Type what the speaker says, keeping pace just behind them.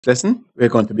Lesson, we're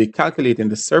going to be calculating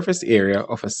the surface area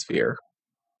of a sphere.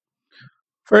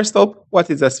 First up, what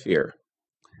is a sphere?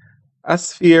 A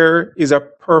sphere is a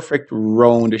perfect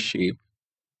round shape,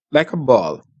 like a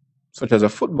ball, such as a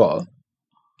football.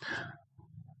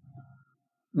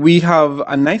 We have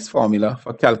a nice formula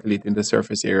for calculating the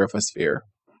surface area of a sphere,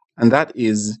 and that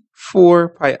is 4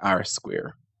 pi r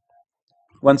square.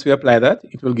 Once we apply that,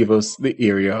 it will give us the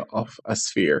area of a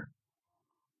sphere.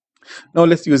 Now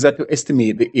let's use that to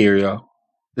estimate the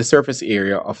surface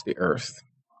area of the Earth.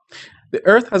 The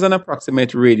Earth has an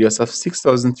approximate radius of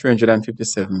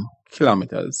 6,357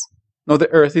 kilometers. Now, the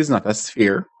Earth is not a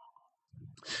sphere.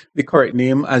 The correct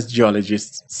name, as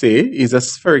geologists say, is a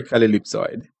spherical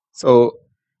ellipsoid. So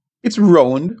it's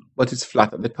round, but it's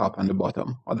flat at the top and the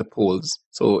bottom, or the poles.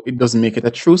 So it doesn't make it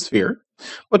a true sphere,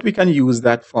 but we can use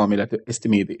that formula to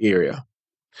estimate the area.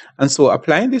 And so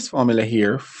applying this formula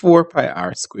here, 4 pi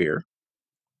r square,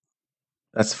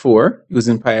 that's 4,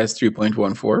 using pi as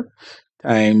 3.14,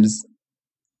 times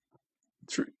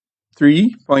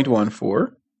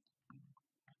 3.14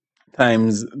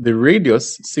 times the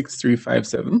radius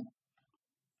 6,357,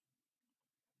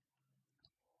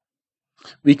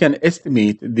 we can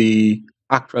estimate the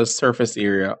actual surface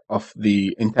area of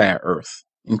the entire Earth,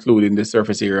 including the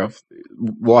surface area of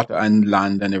water and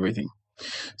land and everything.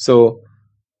 So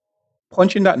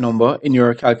punching that number in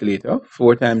your calculator,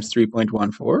 4 times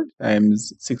 3.14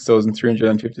 times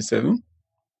 6,357,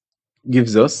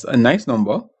 gives us a nice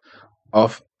number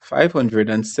of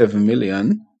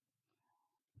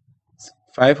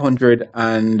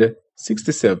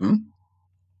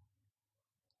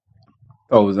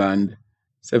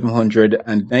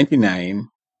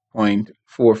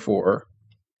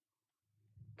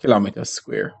kilometers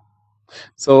square.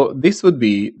 So this would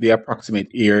be the approximate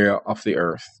area of the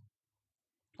Earth.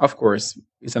 Of course,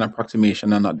 it's an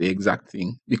approximation and not the exact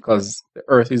thing, because the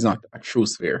Earth is not a true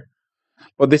sphere.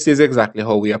 But this is exactly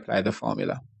how we apply the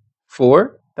formula.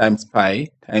 4 times pi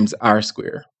times r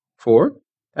square. 4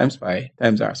 times pi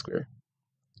times r square.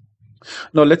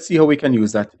 Now let's see how we can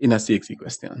use that in a CXC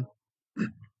question.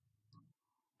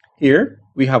 Here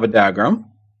we have a diagram.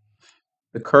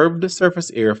 The curved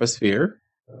surface area of a sphere,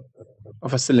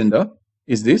 of a cylinder,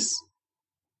 is this.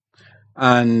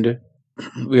 And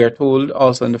we are told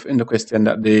also in the question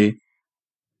that the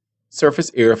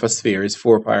surface area of a sphere is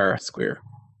 4 pi r square.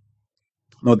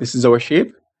 Now this is our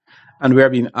shape, and we are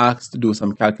being asked to do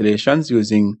some calculations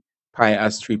using pi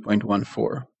as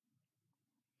 3.14.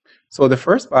 So the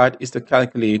first part is to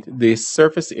calculate the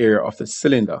surface area of the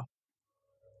cylinder.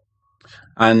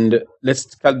 And let's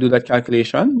do that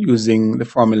calculation using the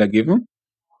formula given,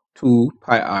 2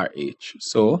 pi rh.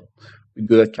 So we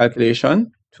do that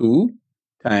calculation, 2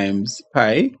 times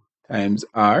pi times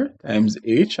r times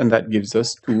h, and that gives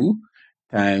us 2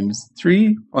 times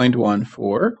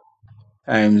 3.14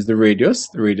 times the radius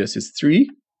is 3,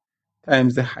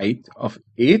 times the height of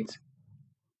 8,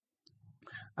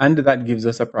 and that gives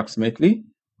us approximately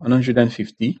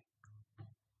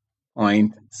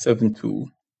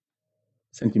 150.72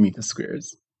 centimeters square.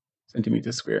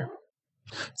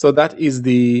 So that is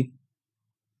the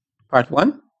part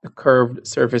 1, the curved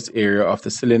surface area of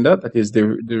the cylinder, that is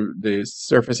the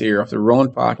surface area of the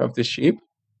round part of the shape.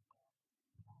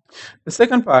 The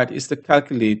second part is to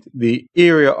calculate the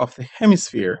area of the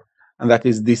hemisphere, and that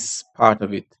is this part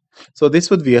of it. So this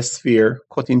would be a sphere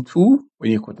cut in two.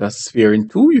 When you cut a sphere in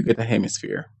two, you get a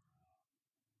hemisphere.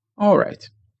 All right.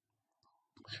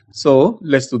 So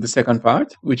let's do the second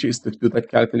part, which is to do that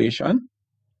calculation.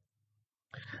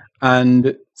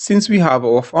 And since we have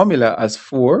our formula as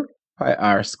 4 pi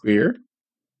r squared,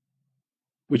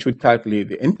 which would calculate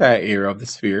the entire area of the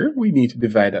sphere, we need to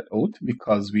divide that out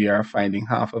because we are finding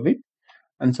half of it.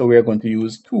 And so we are going to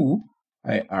use 2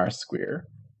 pi r squared,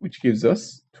 which gives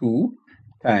us 2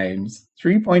 times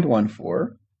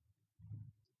 3.14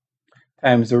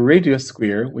 times the radius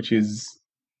square, which is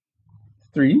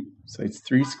 3, so it's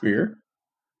 3 square,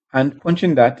 and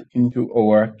punching that into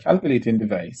our calculating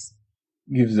device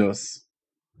gives us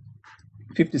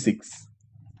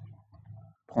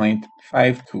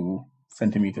 56.52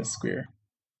 centimeters square.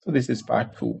 So this is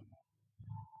part 2.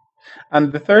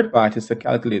 And the third part is to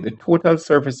calculate the total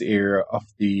surface area of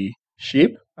the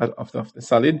shape of the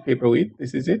solid paperweight.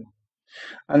 This is it.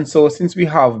 And so since we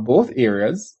have both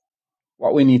areas,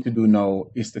 what we need to do now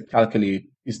is to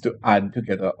add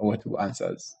together our two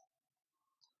answers.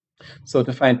 So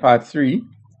to find part 3,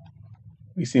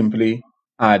 we simply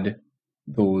add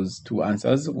those two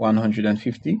answers,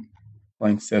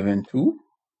 150.72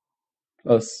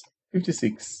 plus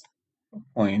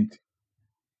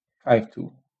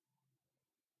 56.52.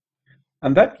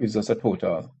 And that gives us a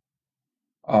total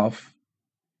of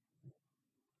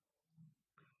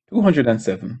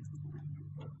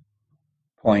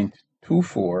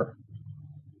 207.24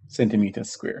 centimeters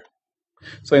square.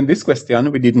 So in this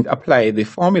question, we didn't apply the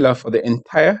formula for the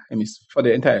entire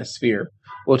sphere,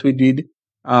 but we did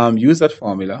use that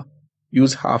formula,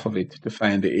 use half of it to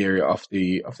find the area of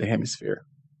the hemisphere.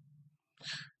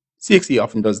 CXC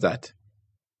often does that.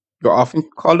 You're often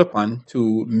called upon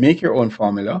to make your own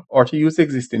formula or to use the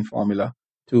existing formula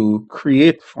to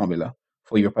create formula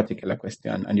for your particular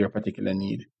question and your particular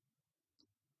need.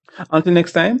 Until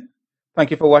next time,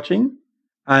 thank you for watching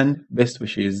and best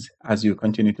wishes as you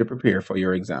continue to prepare for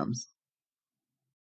your exams.